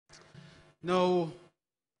Now,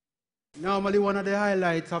 normally one of the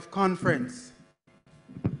highlights of conference,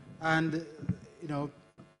 and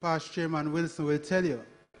past Chairman Wilson will tell you,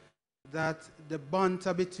 that the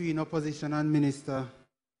banter between opposition and minister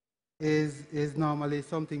is normally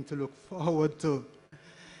something to look forward to.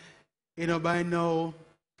 By now,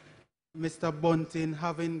 Mr. Bunting,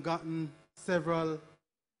 having gotten several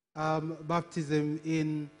baptism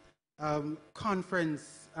in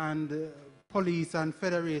conference and police and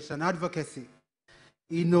federation advocacy,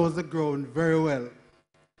 he knows the ground very well.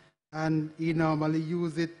 And he normally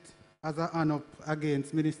uses it as an hand-up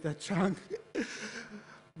against Minister Chang.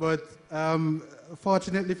 But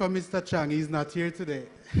fortunately for Mr. Chang, he's not here today.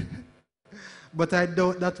 But I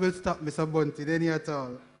doubt that will stop Mr. Bunting any at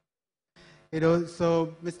all.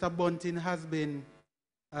 So Mr. Bunting has been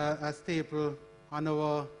a staple on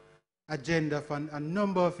our agenda for a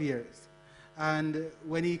number of years. And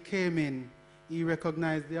when he came in, he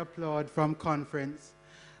recognized the applaud from conference.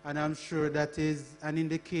 And I'm sure that is an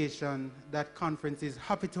indication that conference is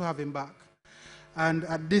happy to have him back. And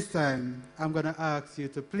at this time, I'm going to ask you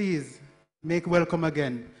to please make welcome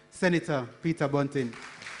again Senator Peter Bunting.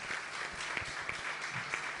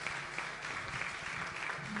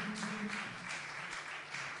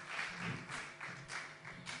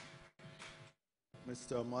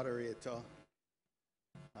 Mr. Moderator,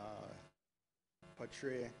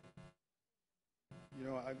 Patry,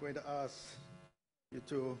 I'm going to ask you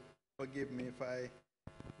to forgive me if I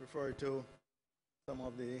refer to some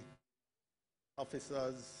of the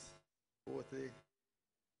officers, both the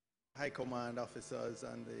high command officers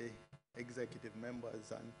and the executive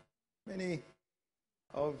members, and many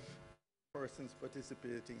of persons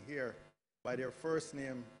participating here by their first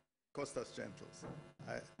name, Costas Gentles.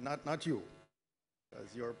 Not you,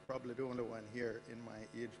 because you're probably the only one here in my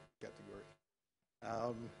age category.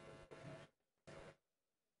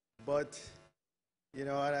 But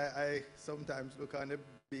I sometimes look on the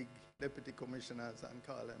big deputy commissioners and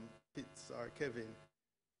call them Pitts or Kevin,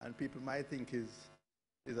 and people might think is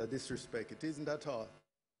a disrespect. It isn't at all.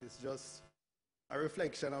 It's just a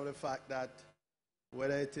reflection of the fact that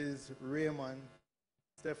whether it is Raymond,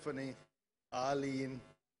 Stephanie, Arlene,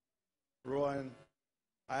 Rowan,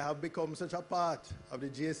 I have become such a part of the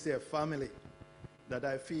GSF family that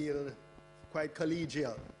I feel quite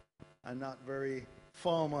collegial and not very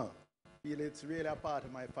formal. I feel it's really a part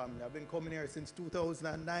of my family. I've been coming here since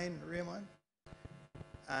 2009, Raymond,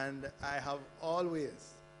 and I have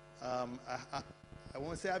always, I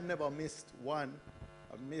won't say I've never missed one.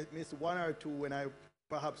 I've missed one or two when I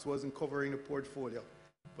perhaps wasn't covering the portfolio,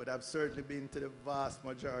 but I've certainly been to the vast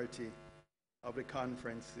majority of the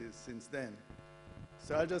conferences since then.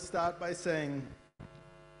 So I'll just start by saying,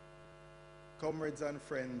 comrades and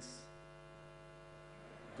friends,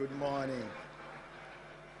 good morning.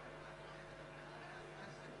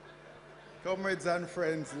 Comrades and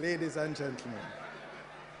friends, ladies and gentlemen.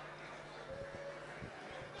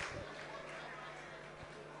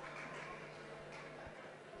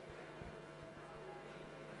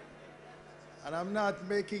 And I'm not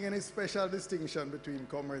making any special distinction between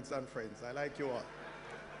comrades and friends. I like you all.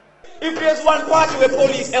 If there's one party where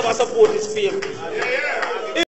police ever support, it's PMP.